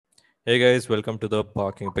Hey guys, welcome to the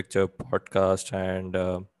Parking Picture podcast. And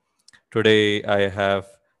today I have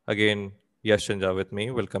again Yash Chandra with me.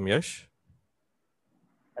 Welcome, Yash.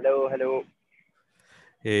 Hello, hello.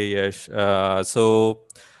 Hey Yash. So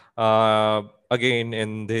again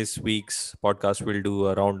in this week's podcast, we'll do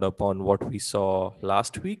a roundup on what we saw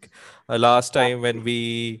last week. Last Last time when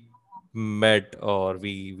week. we met or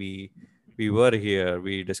we were here,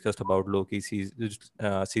 we discussed about Loki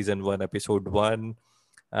season one, episode one,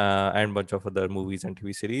 and bunch of other movies and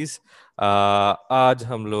TV series. आज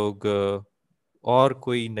हम लोग और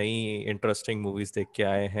कोई नई interesting movies देख के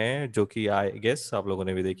आए हैं जो कि आई गेस आप लोगों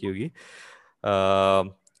ने भी देखी होगी.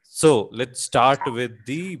 So let's start with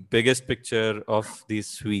the biggest picture of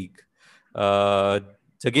this week. Uh,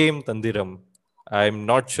 Jagem Tandiram. I'm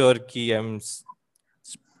not sure ki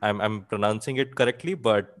I'm pronouncing it correctly,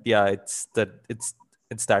 but yeah, it's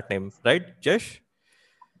that name, right, Jesh?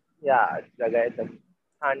 Yeah, Jagai Thandi Ram.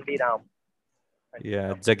 Thandi Yeah,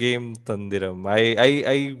 Ram. Jagem Tandiram.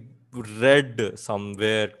 I read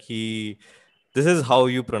somewhere ki this is how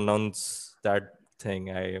you pronounce that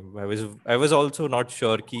thing. I was also not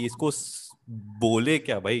sure कि इसको बोले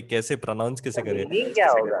क्या भाई कैसे pronounce कैसे करे. Meaning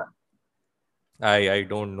क्या होगा? I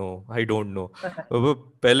don't know. वो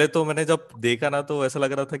पहले तो मैंने जब देखा ना तो ऐसा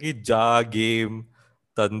लग रहा था कि जा गेम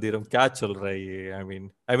तंदिरम क्या चल रहा है ये.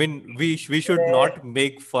 I mean we should मैंने not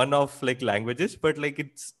make fun of like languages, but like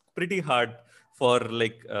it's pretty hard for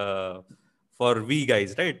like for we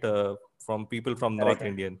guys, right, from people from North correct.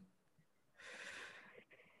 Indian.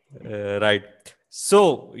 Right.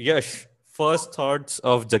 So, Yash, first thoughts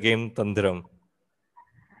of Jagem Tandiram.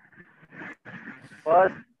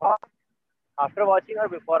 First after watching or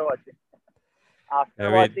before watching? After I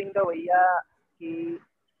mean, watching तो भैया कि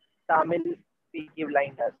Tamil Peaky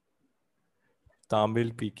Blinders.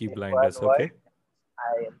 Tamil Peaky in one Blinders, word okay?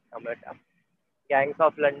 I am टमाटा. Gangs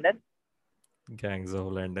of London. Gangs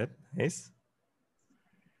of London, nice.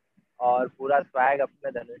 और पूरा swag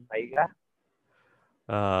अपने धनुष भाई का.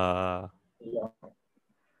 Uh,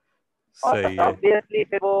 और सही है. ऑब्वियसली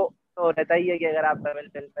फिर वो तो रहता ही है कि अगर आप तमिल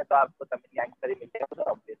फिल्म में तो आपको तमिल गैंगस्टर ही मिलेगा तो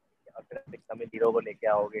ऑब्वियसली, और फिर आप एक तमिल हीरो को लेके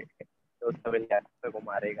आओगे तो उस तमिल गैंगस्टर को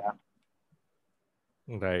मारेगा.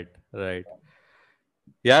 Right, right.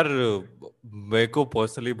 यार मेरे को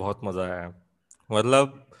पर्सनली बहुत मजा आया.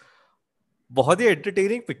 मतलब बहुत ही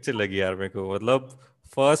एंटरटेनिंग पिक्चर लगी यार मेरे को. मतलब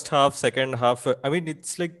first half second half I mean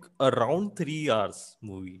it's like around 3 hours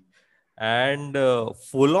movie and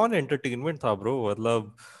full on entertainment था ब्रो.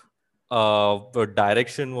 मतलब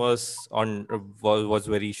डायरेक्शन was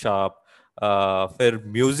very sharp. फिर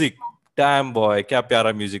म्यूजिक डैम बॉय क्या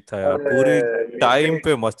प्यारा म्यूजिक था यार. पूरे टाइम म्यूजिक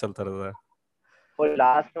पे मस्त चलता रहता वो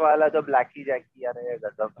लास्ट वाला जो ब्लैकी जैकी यार ये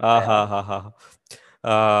गजब है. था यार. हा हा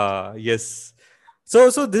हा. Yes.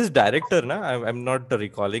 So this director ना, I'm not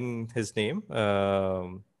recalling his name.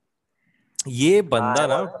 ये हाँ बंदा है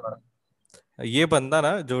ना वो. ये बंदा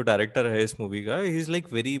ना जो डायरेक्टर है इस मूवी का, he is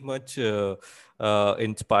like very much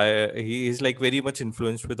inspire, he is like very much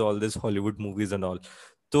influenced with all this Hollywood movies and all.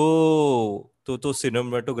 तो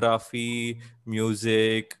सिनेमेटोग्राफी,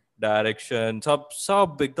 म्यूजिक, डायरेक्शन सब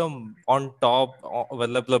सब एकदम ऑन टॉप.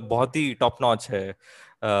 मतलब बहुत ही टॉप नॉच है.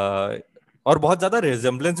 और बहुत ज्यादा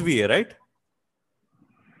रिजेम्बलेंस भी है, राइट.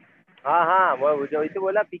 हाँ हाँ, वो जो इसे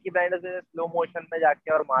बोला पीकी ब्लाइंडर्स में स्लो मोशन में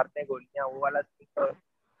जाके और मारते हैं गोलियां, वो वाला सीन तो.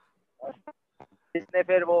 जिसने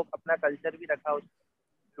फिर वो अपना कल्चर भी रखा, उस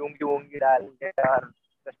लुंगी वुंगी डाल के और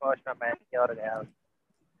चश्मा वश्मा पहन के और गया.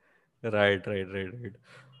 Right right right right.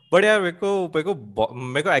 But यार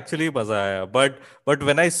मेरे को एक्चुअली मजा आया. But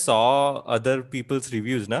when I saw other peoples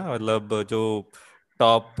reviews ना, मतलब जो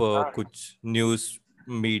टॉप हाँ कुछ न्यूज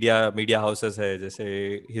मीडिया मीडिया हाउसेस है जैसे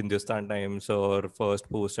हिंदुस्तान टाइम्स और फर्स्ट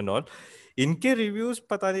पोस्ट एंड ऑल, इनके रिव्यूज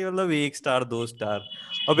पता नहीं मतलब 1 स्टार 2 स्टार.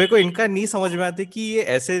 और मेरे को इनका नहीं समझ में आती कि ये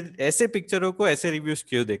ऐसे ऐसे पिक्चरों को ऐसे रिव्यूज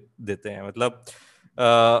क्यों देते हैं. मतलब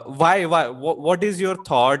why what is your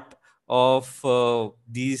thought of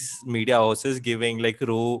these media houses giving like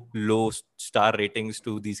low star ratings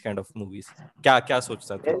to these kind of movies. क्या क्या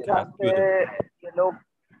सोचता है तू, मेरे क्या हिसाब से क्यों देते. ये लोग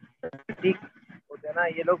ठीक होते हैं ना,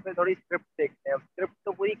 ये लोग फिर थोड़ी स्क्रिप्ट देखते हैं. स्क्रिप्ट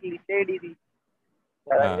तो पूरी क्लीशेड ही थी,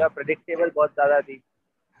 हाँ प्रिडिक्टेबल बहुत ज्यादा थी.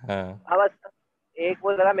 हाँ हाँ बस एक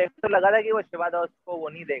वो लगा, मेरे को तो लगा था कि वो शिवा दास को वो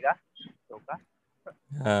नहीं देगा शो का,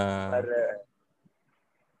 पर हाँ.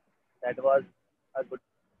 That was a good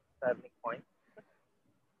turning point.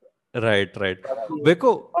 Right right.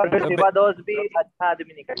 देखो और फिर अबे- शिवा दास भी अच्छा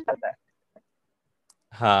आदमी निकल जाता है.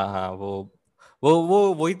 हाँ हाँ. वो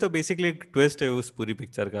वही तो बेसिकली ट्विस्ट है उस पूरी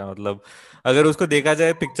पिक्चर का. मतलब अगर उसको देखा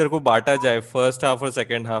जाए, पिक्चर को बांटा जाए फर्स्ट हाफ और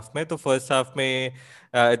सेकंड हाफ में, तो फर्स्ट हाफ में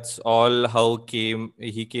it's all how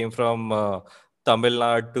he came from Tamil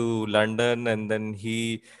Nadu to London, and then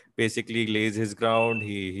he basically lays his ground.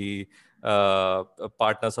 He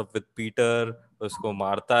partners up with Peter, उसको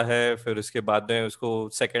मारता है, फिर उसके बाद में उसको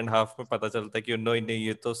सेकंड हाफ में पता चलता है कि नहीं नहीं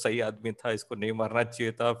ये तो सही आदमी था, इसको नहीं मारना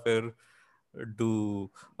चाहिए था, फिर do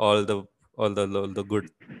all the all the good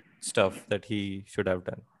stuff that he should have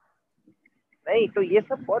done. नहीं तो ये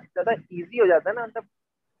सब बहुत ज्यादा इजी हो जाता है ना, मतलब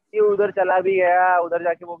ये उधर चला भी गया, उधर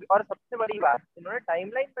जाके वो भी, और सबसे बड़ी बात इन्होंने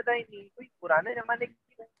टाइमलाइन बताई नहीं, कोई पुराने जमाने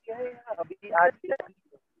की है या अभी आज की लगी?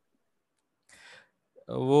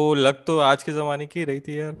 वो लग तो आज के जमाने की रही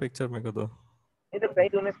थी यार पिक्चर मेरे को तो। नहीं तो कहीं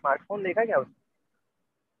तूने स्मार्टफोन देखा क्या उसमें?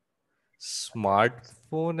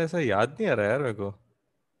 स्मार्टफोन ऐसा याद नहीं आ रहा यार मेरे को।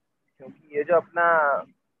 क्योंकि ये जो अपना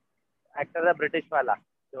एक्टर था ब्रिटिश वाला,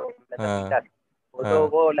 जो था हाँ पीटर, वो तो हाँ।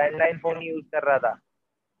 वो लैंडलाइन फोन यूज कर रहा था।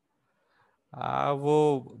 वो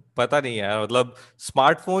पता नहीं यार, मतलब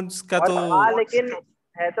स्मार्टफोन्स का और तो। हाँ लेकिन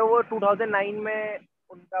है तो वो 2009 में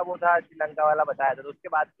उनका वो था, श्रीलंका वाला बताया था, तो उसके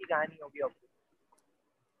बाद की कहानी होगी obviously।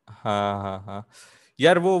 हाँ हाँ हाँ।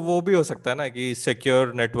 यार वो भी हो सकता है ना कि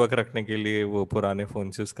सिक्योर नेटवर्क रखने के लिए वो पुराने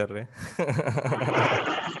फोन यूज कर रहे हैं।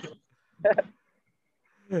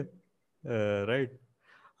 राइट।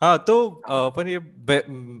 हाँ तो अपन ये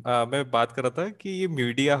मैं बात कर रहा था कि ये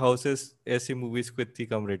मीडिया हाउसेस ऐसी मूवीज को इतनी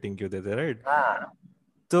कम रेटिंग क्यों देते हैं, राइट? हाँ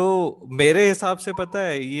तो मेरे हिसाब से पता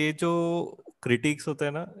है ये जो क्रिटिक्स होते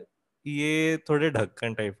हैं ना, ये थोड़े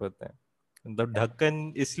ढक्कन टाइप होते हैं। मतलब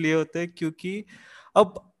ढक्कन इसलिए होते हैं क्योंकि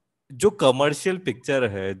अब जो कमर्शियल पिक्चर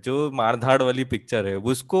है, जो मारधाड़ वाली पिक्चर है,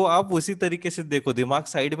 उसको आप उसी तरीके से देखो, दिमाग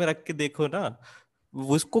साइड में रख के देखो ना।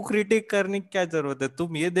 उसको क्रिटिक करने की क्या जरूरत है?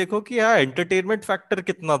 तुम ये देखो कि हाँ एंटरटेनमेंट फैक्टर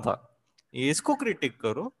कितना था, ये इसको क्रिटिक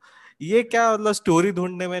करो। ये क्या मतलब स्टोरी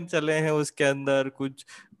ढूंढने में चले हैं उसके अंदर, कुछ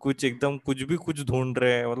कुछ एकदम कुछ भी कुछ ढूंढ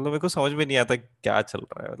रहे हैं, मतलब मेरे को समझ में नहीं आता क्या चल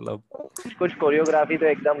रहा है मतलब। कुछ कुछ कोरियोग्राफी तो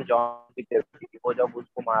एकदम जॉन विक जैसी थी, वो जब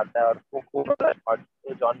उसको मारता है और वो खूब शॉट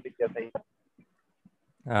तो जॉन विक जैसा ही था।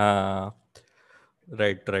 हाँ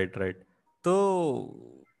राइट राइट राइट।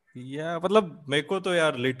 तो या मतलब मेरे को तो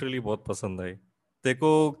यार लिटरली बहुत पसंद आई। देखो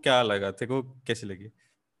क्या लगा, देखो कैसी लगी?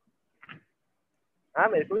 हाँ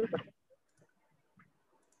मेरे को भी पसंद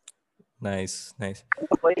नाइस नाइस। है,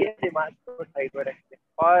 तो वही है, दिमाग को साइड में रखते हैं।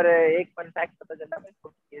 और एक फन फैक्ट पता चला मेरे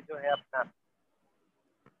को, ये जो है अपना,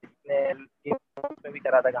 इसने ये में भी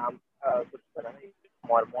करा था काम, कुछ बना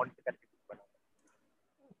मॉर्मोन करके कुछ बना,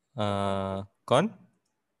 कौन?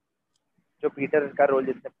 जो पीटर का रोल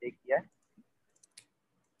जिसने प्ले किया है,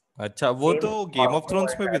 अच्छा वो तो जेम्स गेम ऑफ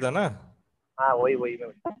थ्रोन्स में भी मॉर्मोन। था ना। हाँ वही वही मैं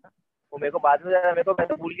बता रहा था। वो मेरे को बाद में मेरे को, मैं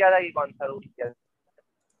तो भूल गया था कि कौन सा रोल किया,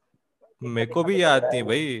 देखा मेरे को देखा तो भी लग याद रहा है नहीं वो।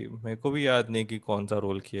 भाई, मेरे को भी याद नहीं कि कौन सा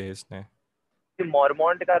रोल किया है इसने।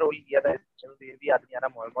 मॉर्मोंट का रोल किया था इसने, मुझे ये भी याद नहीं आ रहा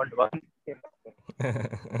मॉर्मोंट कौन।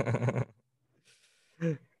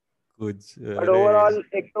 कुछ बट अरे। ओवरऑल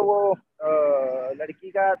एक तो वो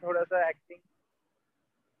लड़की का थोड़ा सा एक्टिंग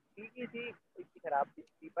ठीक ही थी, इतनी खराब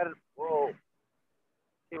थी पर वो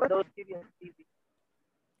शिवदोस्त की भी अच्छी थी।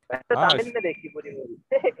 मैंने तो हाँ तमिल में देखी पूरी मूवी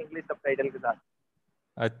इंग्लिश सबटाइटल के साथ।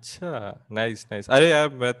 अच्छा। Nice nice. अरे यार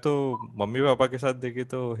मैं तो मम्मी पापा के साथ देखी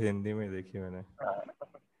तो हिंदी में देखी मैंने। हाँ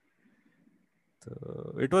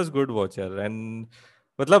तो इट वाज गुड वॉच यार। एंड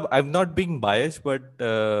मतलब I am not being bias but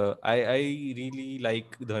I I really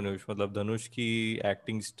like Dhanush, मतलब धनुष की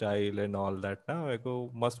acting style and all that ना, मेरे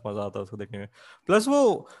को मस्त मजा आता उसको देखने में। प्लस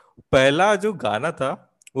वो पहला जो गाना था,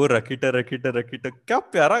 वो रकीटा रकीटा रकीटा, क्या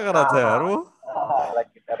प्यारा गाना हाँ था यार हाँ वो। हाँ,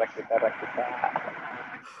 रखिता रखिता रखिता।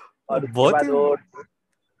 और उसके बहुत बाद ही वो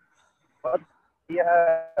बहुत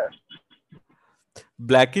बढ़िया।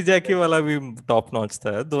 ब्लैकी जैकी वाला भी टॉप नॉच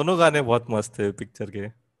था, दोनों गाने बहुत मस्त थे पिक्चर के।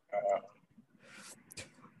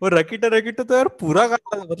 वो रकीटा रकीटा तो यार पूरा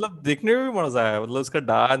गाना मतलब देखने में भी मजा आया, मतलब उसका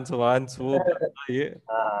डांस वांस वो गाना ये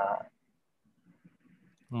हाँ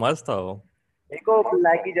मस्त था वो। मेरे को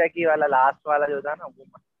ब्लैकी जैकी वाला लास्ट वाला जो था ना वो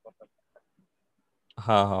मस्त पसंद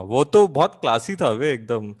हाँ हाँ वो तो बहुत क्लासी था वे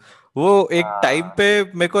एकदम। वो था। एक टाइम पे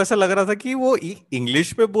हाँ मेरे को ऐसा लग रहा था कि वो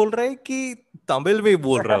इंग्लिश में बोल रहा है कि तमिल में ही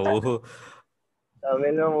बोल रहा है वो।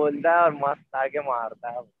 तमिल में बोलता है और मस्त आके मारता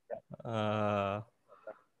है।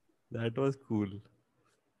 That was cool.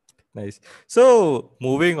 Nice. So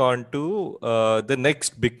moving on to the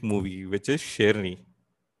next big movie which is Sherni.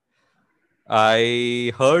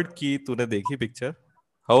 I heard कि तूने देखी पिक्चर,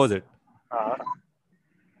 हाउ वाज इट? हाँ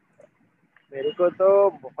मेरे को तो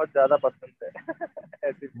बहुत ज्यादा पसंद है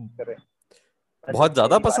ऐसी पिक्चर है। मैं बहुत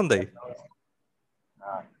ज्यादा लिटरली बात पसंद आई? करता हूँ।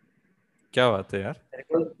 हाँ क्या बात है यार। मेरे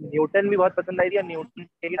को न्यूटन भी बहुत पसंद आई थी, और न्यूटन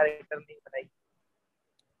के भी डायरेक्टर ने बनाई।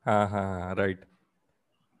 हाँ हाँ हाँ राइट।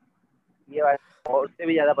 ये बात और उससे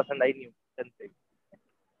भी ज्यादा पसंद आई न्यूटन से।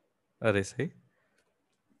 अरे सही।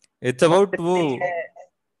 इट्स अबाउट वो। नहीं है,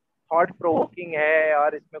 थॉट प्रोवोकिंग है,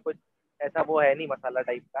 और इसमें कुछ ऐसा वो है नहीं मसाला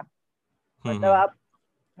टाइप का। मतलब हम्म। आप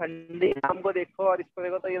ठंडी आम को देखो और इसको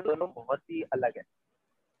देखो तो ये दोनों बहुत ही अलग है,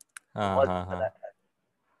 हाँ बहुत हाँ हाँ। ज्यादा।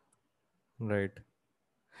 राइट।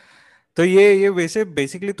 तो ये वैसे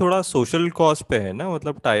बेसिकली थोड़ा सोशल कॉज पे है ना,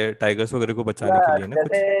 मतलब टाइगर्स वगैरह को बचाने के लिए मतलब ना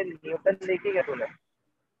जैसे कुछ। न्यूटन देखी क्या तूने?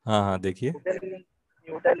 हाँ हाँ देखिए। न्यूटन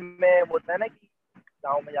न्यूटन में होता है ना कि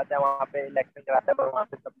गांव में जाता है, वहाँ पे इलेक्शन कराता है, पर वहाँ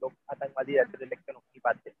पे सब लोग आतंकवादी रहते थे, इलेक्शन हो नहीं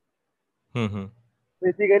पाते। हम्म।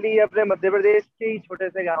 बेसिकली अपने मध्य प्रदेश के ही छोटे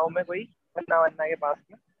से गांव में, कोई पन्ना वन्ना के पास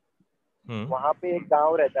में, हम्म। वहाँ पे एक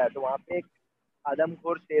गांव रहता है, तो वहाँ पे एक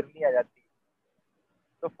आदमखोर शेरनी आ जाती है।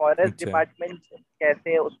 तो फॉरेस्ट अच्छा। डिपार्टमेंट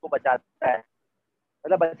कैसे उसको बचाता है,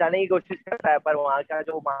 मतलब बचाने की कोशिश करता है, पर वहाँ का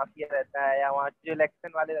जो माफिया रहता है या वहाँ के जो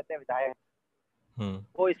इलेक्शन वाले रहते हैं विधायक, हम्म।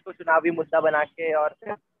 वो इसको चुनावी मुद्दा बना के और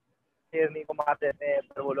फिर शेरनी को मार देते हैं,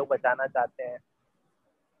 पर वो लोग बचाना चाहते हैं।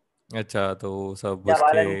 अच्छा तो सब विद्या उसके।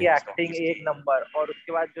 बालन की एक्टिंग एक नंबर, और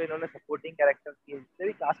उसके बाद जो इन्होंने सपोर्टिंग कैरेक्टर किए, जिससे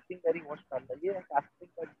भी कास्टिंग करी मोस्ट शानदार, ये कास्टिंग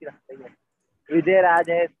तो अच्छी रखते ही है। विजय राज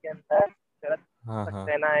है इसके अंदर, शरद हाँ हाँ।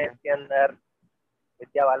 सक्सेना है इसके अंदर,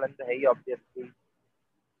 विद्या बालन तो है ही ऑब्वियसली,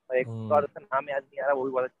 और एक हम्म। और उसका नाम याद नहीं आ रहा, वो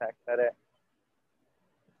भी बहुत अच्छा एक्टर है।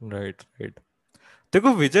 Right right.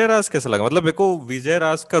 देखो विजय राज कैसा लगा, मतलब मेरे को विजय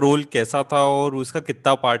राज का रोल कैसा था और उसका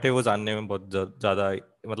कितना पार्ट है वो जानने में बहुत ज्यादा,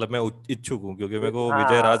 मतलब मैं इच्छुक हूँ क्योंकि मेरे को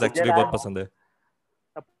विजय हाँ राज विजय एक्चुअली बहुत राज पसंद है।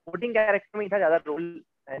 सपोर्टिंग कैरेक्टर में ही था, ज्यादा रोल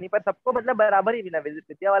है नहीं, पर सबको मतलब बराबर ही मिला।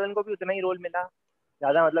 विद्या बालन को भी उतना ही रोल मिला,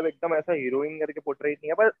 ज्यादा मतलब एकदम ऐसा हीरोइन करके पोर्ट्रेट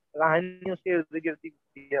नहीं है, पर कहानी उसकी इर्द गिर्द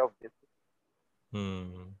ही है obviously।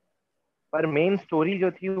 हम्म। पर मेन स्टोरी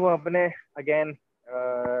जो थी वो अपने अगेन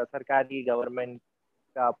सरकारी गवर्नमेंट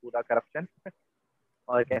का पूरा करप्शन,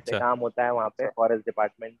 और कैसे अच्छा। काम होता है वहाँ पे फॉरेस्ट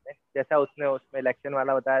डिपार्टमेंट में, जैसा उसने उसमें इलेक्शन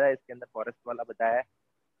वाला बताया है, इसके अंदर फॉरेस्ट वाला बताया है।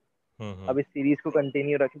 हम्म। अब इस सीरीज को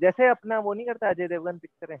कंटिन्यू रखे, जैसे अपना वो नहीं करता अजय देवगन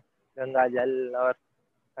पिक्चर है, गंगा जल और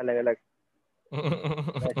अलग अलग,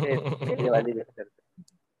 वैसे ये वाली पिक्चर।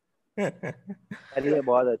 अरे ये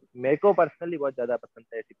बहुत अच्छी, मेरे को पर्सनली बहुत ज्यादा पसंद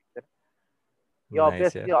है ऐसी पिक्चर। ये नाइस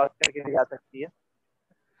ऑब्वियसली यार। ऑस्कर के लिए जा सकती है।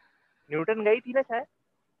 न्यूटन गई थी ना शायद,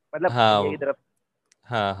 मतलब इंडिया की हाँ तरफ।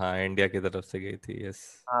 हाँ हाँ, इंडिया की तरफ से गई थी, यस।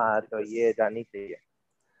 हाँ तो ये जानी चाहिए।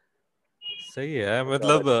 सही है, ये बहुत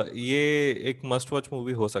मतलब अच्छी। ये एक मस्ट वॉच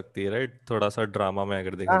मूवी हो सकती है, राइट, थोड़ा सा ड्रामा में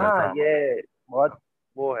अगर देखा हाँ जाए हाँ, तो। ये बहुत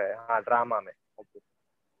वो है, हाँ ड्रामा में।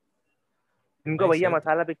 जिनको नाइस भैया है।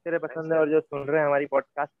 मसाला पिक्चरें पसंद है और जो सुन रहे हैं हमारी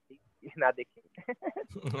पॉडकास्ट, ये ना देखें।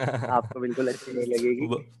 आपको बिल्कुल अच्छी नहीं लगेगी।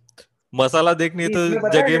 ब- मसाला देखनी है कि तो इसमें पता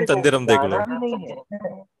है जगेम तेरे को, चंदेरम देख गाना लो। भी नहीं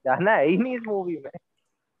है, गाना है ही नहीं इस मूवी में।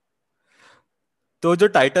 तो जो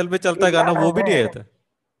टाइटल पे चलता है एक गाना गाना वो भी नहीं है, है था।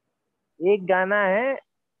 एक गाना है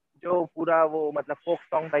जो पूरा वो मतलब फोक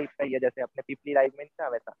सॉन्ग टाइप का ही है, जैसे अपने पिपली लाइव में था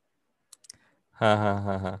वैसा। हाँ हाँ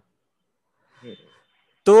हाँ हाँ।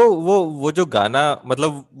 तो वो जो गाना,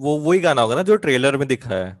 मतलब वो वही गाना होगा ना जो ट्रेलर में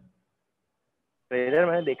दिखा है। ट्रेलर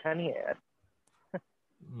मैंने देखा नहीं है यार,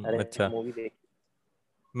 अरे अच्छा। मूवी देखी।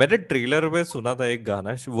 मैंने ट्रेलर में सुना था एक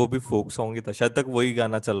गाना, वो भी फोक सॉन्ग ही था शायद, तक वही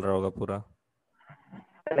गाना चल रहा होगा पूरा।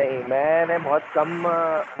 नहीं, मैंने बहुत कम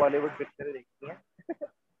बॉलीवुड पिक्चरें देखी हैं अच्छा।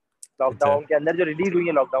 लॉकडाउन के अंदर, जो रिलीज हुई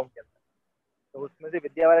है लॉकडाउन के अंदर। तो उसमें से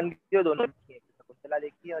विद्या बालन की जो दोनों देखी है, शकुंतला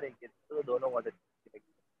देखी है और एक ये, तो दोनों बहुत अच्छी लगी।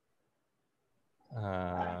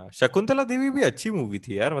 हाँ शकुंतला देवी भी अच्छी मूवी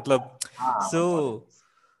थी यार, मतलब हाँ सो बहुत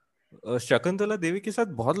अच्छी। शकुंतला देवी के साथ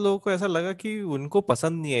बहुत लोगों को ऐसा लगा कि उनको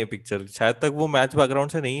पसंद नहीं है पिक्चर, शायद तक वो मैच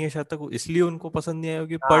बैकग्राउंड से नहीं है, शायद तक इसलिए उनको पसंद नहीं आई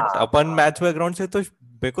होगी, बट हाँ अपन मैच बैकग्राउंड से तो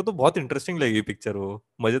मेरे को तो बहुत इंटरेस्टिंग लगी पिक्चर, वो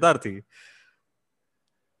मजेदार थी।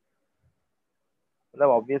 मतलब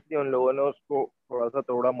ऑब्वियसली उन लोगों ने उसको थोड़ा सा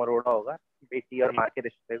तोड़ा मरोड़ा होगा, बेटी और माँ के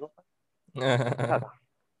रिश्ते को। अच्छा था।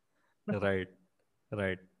 Right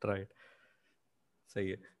right right. सही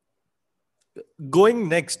है। Going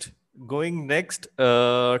next, going next,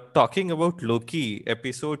 talking about Loki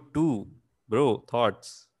episode 2, bro,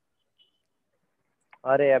 thoughts?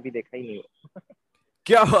 अरे अभी देखा ही नहीं हो।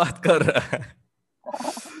 क्या बात कर रहा है?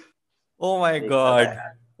 Oh my देखना था God.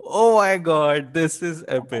 यार। Oh my God, this is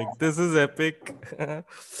epic. This is epic.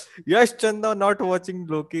 Yash Chanda not watching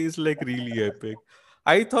Loki is like really epic.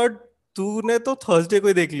 I thought तूने तो थर्सडे को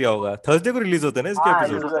ही देख लिया होगा, थर्सडे को रिलीज होते हैं ना इसके हाँ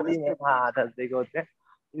एपिसोड। यूजुअली मैं, हाँ थर्सडे को होते हैं।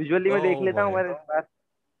 यूजुअली मैं देख Oh लेता हूँ, my. पर इस बार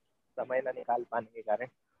समय ना निकाल पाने के कारण।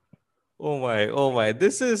 Oh my, oh my.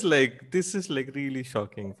 This is like really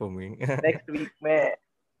shocking for me. Next week में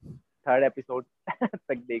थर्ड एपिसोड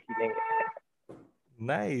तक देख ही लेंगे।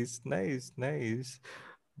 Nice nice nice.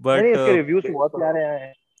 नहीं नहीं, बट इसके रिव्यूज बहुत प्यारे आए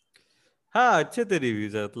हैं। हाँ अच्छे थे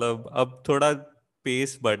रिव्यूज, मतलब अब थोड़ा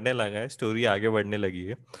पेस बढ़ने लगा है, स्टोरी आगे बढ़ने लगी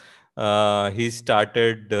है। He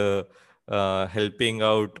started helping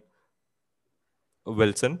out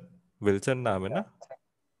Wilson, Wilson नाम है ना,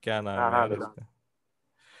 क्या हाँ नाम है हाँ यार बिल्कुल। उसका।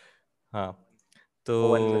 हाँ, तो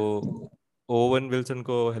ओवन विल। ओवन विल्सन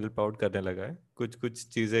को हेल्प आउट करने लगा है, कुछ कुछ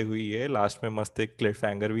चीजें हुई है लास्ट में, मस्त एक क्लिफ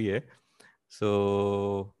हैंगर भी है।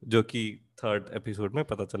 सो जो कि थर्ड एपिसोड में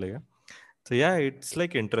पता चलेगा। तो या इट्स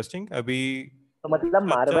लाइक इंटरेस्टिंग अभी। तो मतलब जा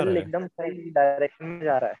मार्वल रहा है। एकदम सही डायरेक्शन में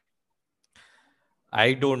जा रहा है।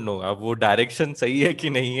 आई डोंट नो अब वो डायरेक्शन सही है कि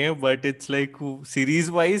नहीं है, but it's like series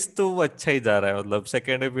wise तो वो अच्छा ही जा रहा है। मतलब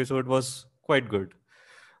second episode was quite good,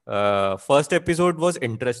 first episode was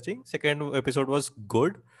interesting, second episode was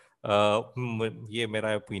good. ये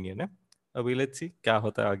मेरा ओपिनियन है। अभी लेट्स सी क्या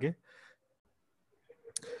होता है आगे।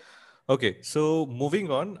 Okay, so moving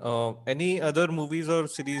on, any other movies or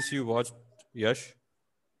series you watch, Yash?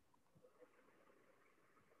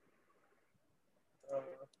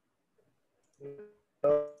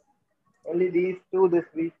 Only these two this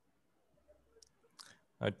week.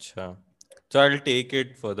 अच्छा, so I'll take it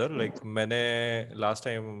further. Like मैंने last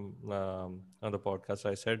time on the podcast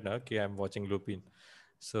I said ना कि I'm watching Lupin.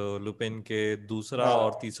 So Lupin के दूसरा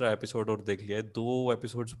और हाँ तीसरा episode और देख लिया है, 2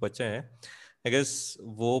 एपिसोड्स बचे हैं। I guess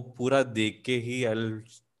वो पूरा देख के ही I'll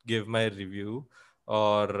give my review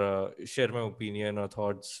और share my opinion और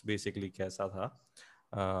thoughts basically कैसा था,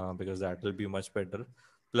 because that will be much better.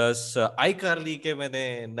 Plus आई कार्ली के मैंने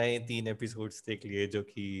नए 3 एपिसोड्स देख लिए जो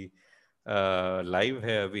कि लाइव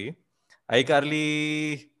है अभी। आई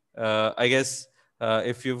कार्ली, I guess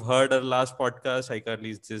if you've heard our last podcast,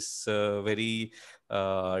 iCarly is this very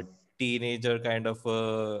teenager kind of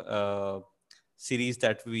series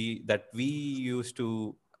that we used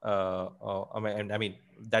to I mean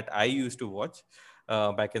that I used to watch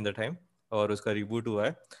back in the time, और उसका reboot हुआ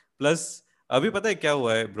है। Plus अभी पता है क्या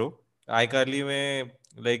हुआ है ब्रो, आई कार्ली में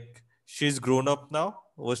like she is grown up now.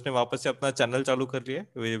 उसने वापस से अपना चैनल चालू कर लिया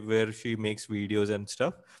है where she makes videos and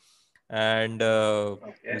stuff. And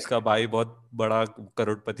okay. उसका भाई बहुत बड़ा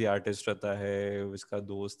करोड़पति आर्टिस्ट रहता है, उसका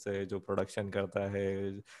दोस्त है जो प्रोडक्शन करता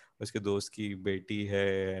है, उसके दोस्त की बेटी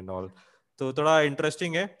है एंड ऑल। तो थोड़ा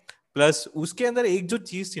इंटरेस्टिंग है। प्लस उसके अंदर एक जो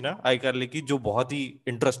चीज थी ना आई कार्ली की जो बहुत ही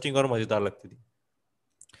इंटरेस्टिंग और मजेदार लगती थी,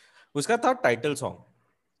 उसका था टाइटल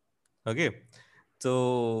सॉन्ग। ओके, तो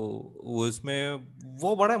उसमें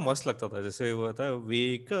वो बड़ा मस्त लगता था, जैसे वो था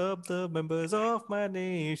wake up the members of my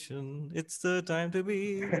nation, it's the time to be,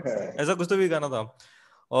 ऐसा कुछ तो भी गाना था।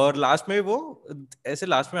 और लास्ट में वो ऐसे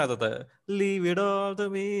लास्ट में आता था, leave it all to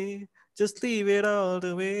me, just leave it all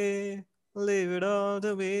to me, leave it all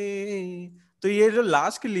to me. तो ये जो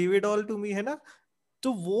लास्ट की leave it all to me है ना,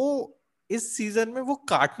 तो वो इस सीजन में वो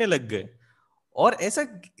काटने लग गए। और ऐसा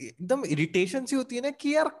एकदम इरिटेशन सी होती है ना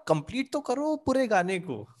कि यार कंप्लीट तो करो पूरे गाने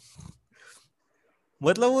को।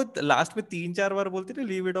 मतलब वो लास्ट में 3-4 बार बोलती ना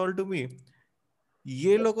लीव इट ऑल टू मी,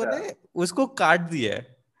 ये लोगों अच्छा। ने उसको काट दिया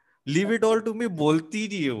है। लीव इट ऑल टू मी बोलती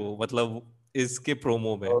नहीं है वो, मतलब इसके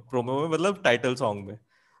प्रोमो में मतलब टाइटल सॉन्ग में।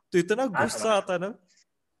 तो इतना हाँ समझ। गुस्सा आता है ना।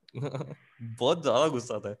 बहुत ज्यादा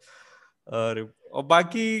गुस्सा आता है। और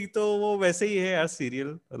बाकी तो वो वैसे ही है यार सीरियल,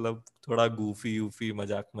 मतलब थोड़ा गूफी ऊफी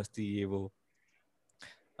मजाक मस्ती ये वो।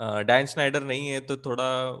 डैन स्नाइडर नहीं है तो थोड़ा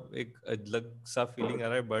एक अलग सा फीलिंग आ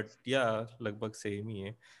रहा है, बट या लगभग सेम ही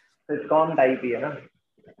है। सिटकॉम टाइप ही है ना।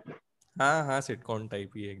 हाँ हाँ, सिटकॉम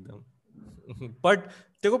टाइप ही है एकदम। बट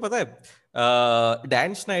तेरे को पता है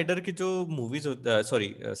डैन स्नाइडर की जो मूवीज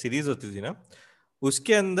सॉरी सीरीज होती थी ना,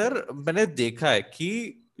 उसके अंदर मैंने देखा है कि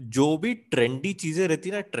जो भी ट्रेंडी चीजें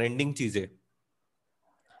रहती ना, ट्रेंडिंग चीजें,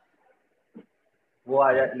 वो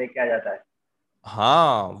आ जा लेके आ जाता है।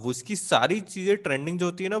 हाँ वो उसकी सारी चीजें ट्रेंडिंग जो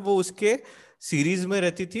होती है ना वो उसके सीरीज में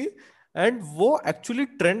रहती थी। एंड वो एक्चुअली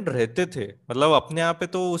ट्रेंड रहते थे, मतलब अपने आप पे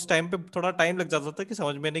तो उस टाइम पे थोड़ा टाइम लग जाता था कि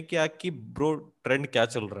समझ में नहीं कि कि ब्रो ट्रेंड क्या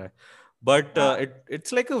चल रहा है। बट हाँ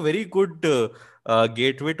it's like a very good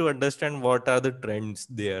gateway to understand what are the trends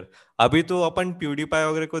there. अभी तो अपन प्यूडीपाई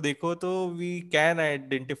वगैरह को देखो तो we can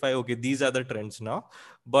identify okay these are the trends now.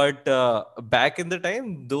 But back in the time,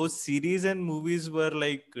 those series and movies were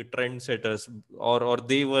like trendsetters, or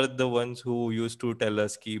they were the ones who used to tell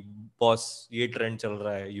us कि boss ये trend चल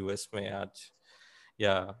रहा है US में आज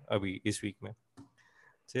या अभी इस वीक में।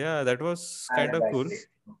 So yeah, that was हाँ kind of cool.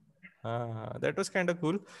 एग्जैक्टली। हाँ that was kind of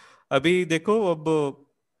cool. अभी देखो अब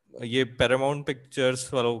ये पैरामाउंट पिक्चर्स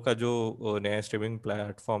वालों का जो नया स्ट्रीमिंग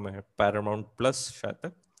प्लेटफॉर्म है पैरामाउंट प्लस, शायद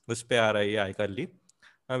तक उस पे आ रहा है ये iCarly।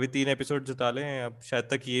 अभी 3 एपिसोड जो डाले हैं, अब शायद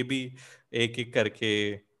तक ये भी एक एक करके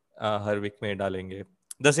हर वीक में डालेंगे।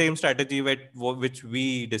 The same strategy which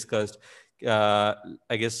we discussed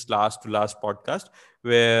I guess last to last podcast,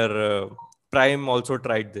 where Prime also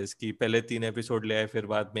tried this कि पहले 3 एपिसोड ले आए फिर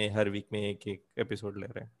बाद में हर वीक में एक एक एपिसोड ले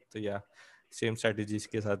रहे हैं। तो या सेम स्ट्रेटेजीज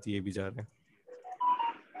के साथ ये भी जा रहे हैं।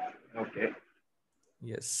 Okay.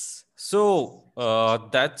 Yes. So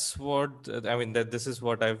that's what I mean. That this is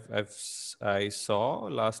what I saw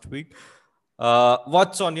last week.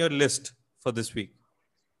 What's on your list for this week?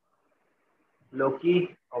 Loki,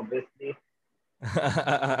 obviously.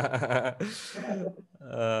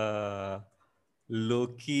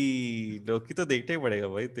 Loki Loki तो देखना ही पड़ेगा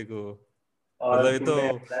भाई तेरे को. और मतलब ये तो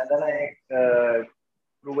तुमने बताया था ना एक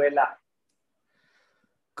क्रूएला.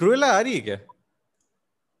 क्रूएला आ रही है क्या?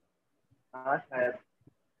 हाँ शायद.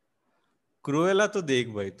 क्रूएला तो देख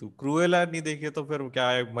भाई, तू क्रूएला नहीं देखे तो फिर क्या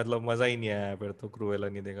है, मतलब मजा ही नहीं आया फिर तो. क्रूएला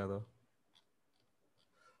नहीं देखा तो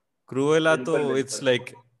क्रूएला तो बिल्कुल इट्स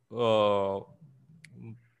बिल्कुल.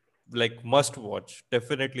 Like must watch,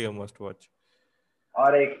 definitely a must watch.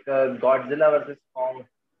 और एक Godzilla versus Kong.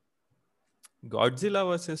 Godzilla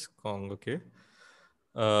versus Kong, okay.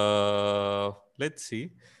 Let's see.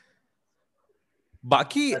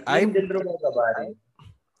 बाकी आई हसीन दिलरुबा कब आ रही है?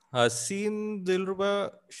 हसीन दिलरुबा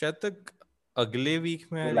शायद तक अगले वीक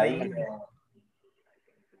में आ रही जुलाई है. में.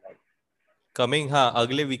 कमिंग, हाँ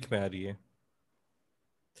अगले वीक में आ रही है.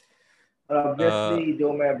 और अह, ऑब्वियसली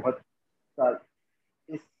जो मैं बहुत साल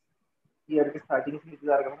इस ईयर के स्टार्टिंग से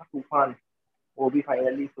इंतजार कर रहा था, तूफान. वो भी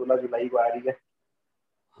फाइनली 16 जुलाई को आ रही है.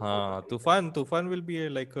 हाँ Toofaan Toofaan will be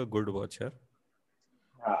like a good watch यार.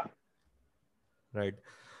 हाँ. राइट.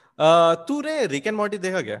 तूने रिक एंड मॉर्टी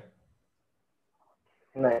देखा क्या?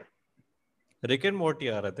 नहीं. रिक एंड मॉर्टी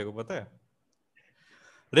आ रहा है, तेरे को पता है?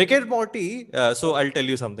 Rick and Morty, so I'll tell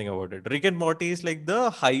you something about it. Rick and Morty is like the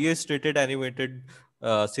highest rated animated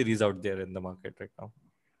series out there in the market right now.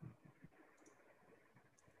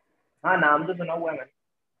 हाँ, नाम तो सुना हुआ है मैंने.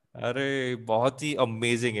 अरे बहुत ही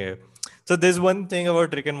अमेजिंग है. So there's one thing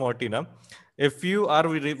about Rick and Morty ना. If you are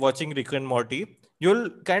watching Rick and Morty, you'll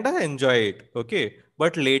kind of enjoy it, okay?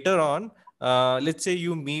 But later on, let's say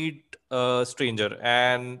you meet a stranger,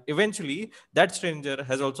 and eventually that stranger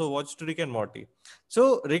has also watched Rick and Morty.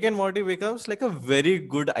 So Rick and Morty becomes like a very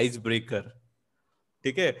good icebreaker.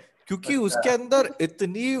 ठीक है, क्योंकि अच्छा. उसके अंदर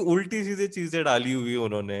इतनी उल्टी सीधी चीजें डाली हुई है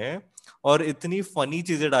उन्होंने, और इतनी फनी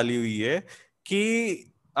चीजें डाली हुई है कि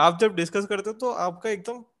आप जब डिस्कस करते हो तो आपका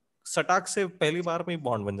एकदम सटाक से पहली बार में ही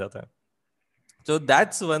बॉन्ड बन जाता है. So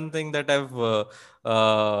that's one thing that I've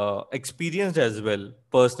experienced as well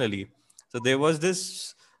personally. So there was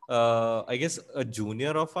this, I guess, a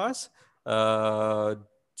junior of ours,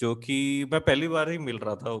 जो कि मैं पहली बार ही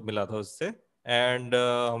मिला था उससे. एंड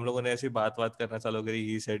हम लोगों ने ऐसी बात बात करना चालू करी.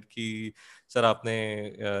 ही सेड कि सर आपने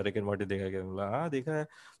रिक एंड मॉर्टी देखा क्या? बोला हाँ देखा है.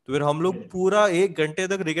 तो फिर हम लोग पूरा 1 घंटे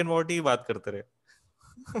तक रिक एंड मॉर्टी की बात करते रहे.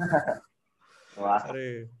 वाह.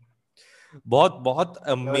 अरे बहुत बहुत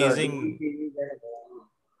टीवी अमेजिंग. सीरीज है.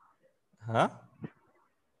 हाँ.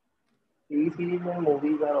 टीवी सीरीज में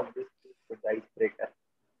movies are obviously ice breaker.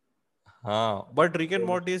 हाँ, but Rick and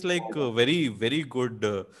Morty is like a very, very good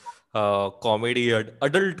comedy,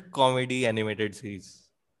 adult comedy animated series.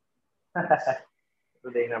 तो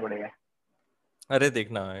देखना पड़ेगा. अरे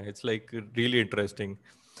देखना है, it's like really interesting.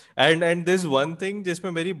 And this one thing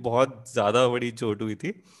जिसमें मेरी बहुत ज्यादा बड़ी चोट हुई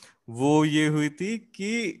थी, वो ये हुई थी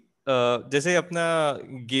कि जैसे अपना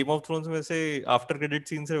गेम ऑफ थ्रोन्स में से आफ्टर क्रेडिट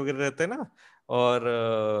सीन्स वगैरह रहते हैं ना,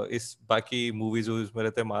 और इस बाकी मूवीज में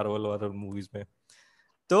रहते हैं, मार्वल और मूवीज में.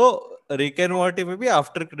 तो रिक एंड मॉर्टी में भी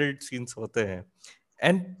आफ्टर क्रेडिट सीन्स होते हैं.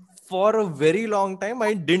 And for a very long time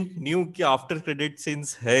I didn't knew कि आफ्टर क्रेडिट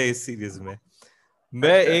सीन्स है इस सीरीज में.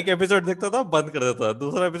 मैं अच्छा. एक एपिसोड देखता था, बंद कर देता था,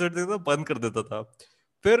 दूसरा एपिसोड देखता था, बंद कर देता था.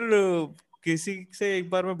 फिर किसी से एक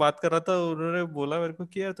बार मैं बात कर रहा था, उन्होंने बोला मेरे को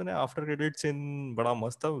कि यार तूने आफ्टर क्रेडिट सीन बड़ा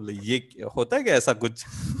मस्त था. बोले, ये होता है क्या ऐसा कुछ?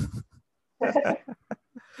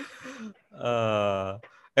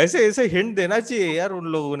 ऐसे ऐसे हिंट देना चाहिए यार उन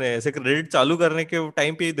लोगों ने. ऐसे क्रेडिट चालू करने के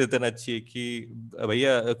टाइम पे ही दे देना चाहिए कि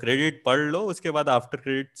भैया क्रेडिट पढ़ लो, उसके बाद आफ्टर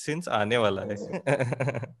क्रेडिट सीन्स आने वाला है.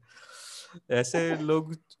 ऐसे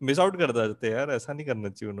लोग मिस आउट कर जाते हैं यार. ऐसा नहीं करना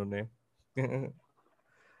चाहिए उन्होंने.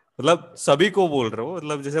 मतलब सभी को बोल रहे हो,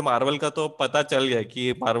 मतलब जैसे मार्वल का तो पता चल गया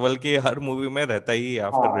कि मार्वल के हर मूवी में रहता ही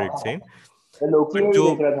आफ्टर क्रेडिट हाँ, सीन. मैं लोकी बट में भी जो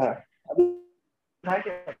देख रहा था अभी. था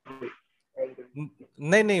क्या?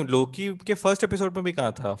 नहीं नहीं, लोकी के फर्स्ट एपिसोड में भी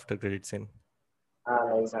कहा था आफ्टर क्रेडिट सीन. हाँ,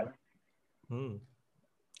 नहीं था. हम्म.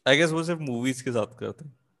 आई गेस वो सिर्फ मूवीज के साथ करते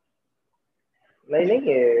हैं. नहीं नहीं,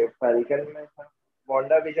 ये फाल्कन में था.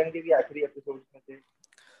 वांडा विजन के भी आखिरी एपिसोड में थे.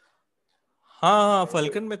 हाँ हाँ,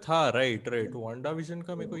 फल्कन में था. Right right. वांडा विजन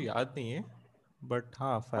का मेरे को याद नहीं है, बट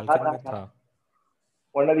हाँ फल्कन में था. था.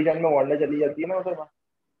 वांडा विजन में वांडा चली जाती है ना उधर, वहाँ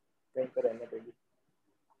कहीं पर रहने के लिए.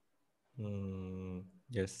 हम्म.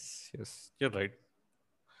 Yes yes, you're right.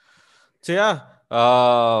 So yeah,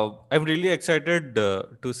 I'm really excited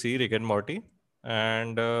to see Rick and Morty,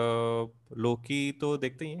 and Loki तो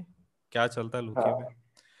देखते ही हैं. क्या चलता है लुकी में। हाँ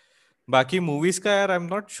बाकी मूवीज का यार आई एम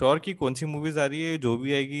नॉट श्योर कि कौन सी मूवीज आ रही है, जो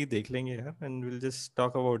भी आएगी देख लेंगे यार, and will just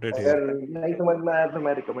talk about it here. अगर नहीं समझ में आया तो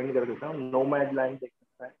मैं रिकमेंड कर देता हूँ, नोमैडलैंड देख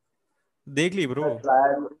सकता है। देख ली ब्रो। द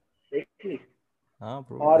ट्रायल देख ली। हाँ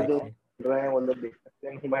ब्रो और देख जो ली। सुन रहे हैं वो लोग देख सकते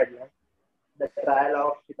हैं Nomadland. The trial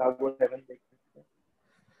of Chicago 7 देख सकते हैं।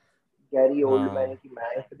 गैरी ओल्डमैन हाँ की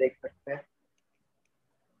मैच देख सकते हैं।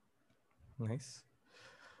 Nice.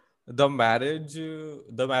 The marriage,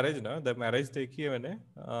 the marriage ना, द मैरिज देखी है मैंने।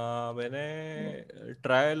 मैंने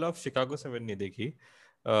ट्रायल ऑफ शिकागो 7 नहीं देखी।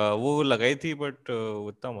 वो लगाई थी बट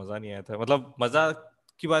उतना मजा नहीं आया था, मतलब मजा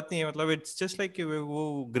की बात नहीं है, मतलब इट्स जस्ट लाइक वो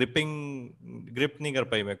ग्रिप नहीं कर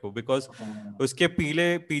पाई मेरे को, बिकॉज हाँ उसके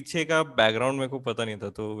पीछे का बैकग्राउंड मेरे को पता नहीं था,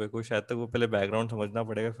 तो मेरे को शायद तक वो पहले बैकग्राउंड समझना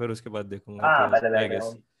पड़ेगा फिर उसके बाद देखूंगा, हाँ, तो पहले गेस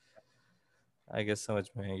बैकग्राउंड। आई गेस समझ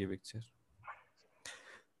में आएगी पिक्चर।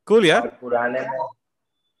 कूल और यार। पुराने में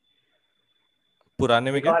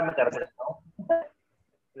पुराने में एक क्या? और मैं कर सकता हूँ हाँ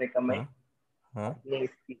रिकमेंड हाँ। अपनी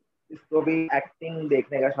इसकी। इसको भी एक्टिंग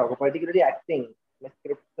देखने का शौक है, पर्टिकुलरली एक्टिंग में,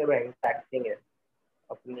 स्क्रिप्ट से बैंक एक्टिंग है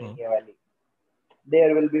अपनी हम्म। ये वाली।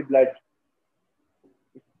 There will be blood,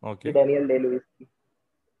 okay. Daniel Day Lewis की।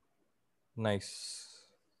 नाइस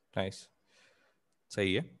नाइस,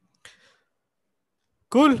 सही है।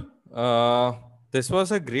 Cool. This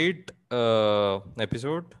was a great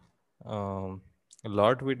episode,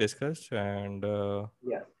 lot we discussed and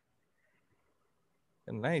yes.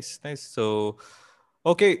 nice nice, so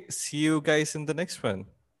okay, see you guys in the next one.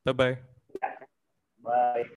 Bye bye. Bye.